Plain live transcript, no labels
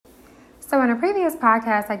So in a previous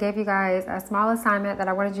podcast, I gave you guys a small assignment that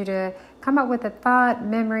I wanted you to come up with a thought,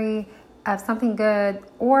 memory of something good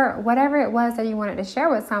or whatever it was that you wanted to share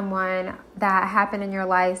with someone that happened in your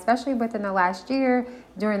life, especially within the last year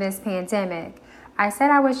during this pandemic. I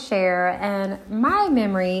said I would share, and my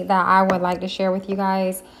memory that I would like to share with you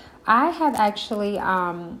guys, I have actually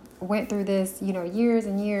went through this, years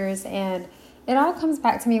and years, and it all comes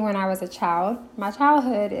back to me when I was a child. My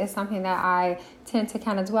childhood is something that I tend to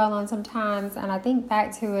kind of dwell on sometimes, and I think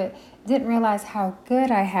back to it, didn't realize how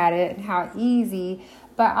good I had it and how easy,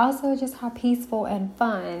 but also just how peaceful and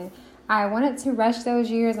fun. I wanted to rush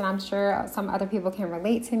those years, and I'm sure some other people can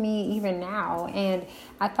relate to me even now. And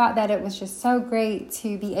I thought that it was just so great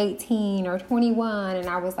to be 18 or 21, and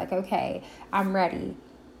I was like, okay, I'm ready.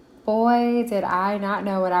 Boy, did I not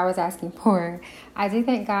know what I was asking for. I do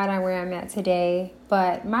thank God I'm where I'm at today,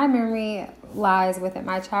 but my memory lies within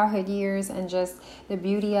my childhood years and just the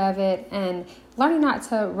beauty of it and learning not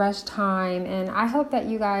to rush time. And I hope that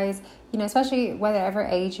you guys, especially whatever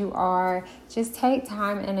age you are, just take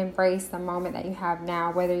time and embrace the moment that you have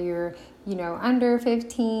now, whether you're under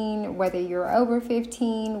 15, whether you're over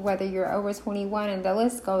 15, whether you're over 21, and the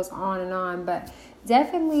list goes on and on. But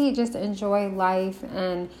definitely just enjoy life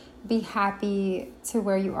and be happy to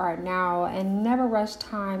where you are now and never rush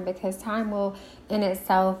time, because time will in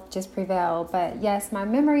itself just prevail. But yes, my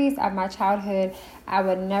memories of my childhood, I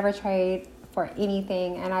would never trade for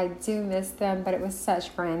anything, and I do miss them, but it was such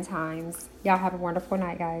fun times. Y'all have a wonderful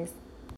night, guys.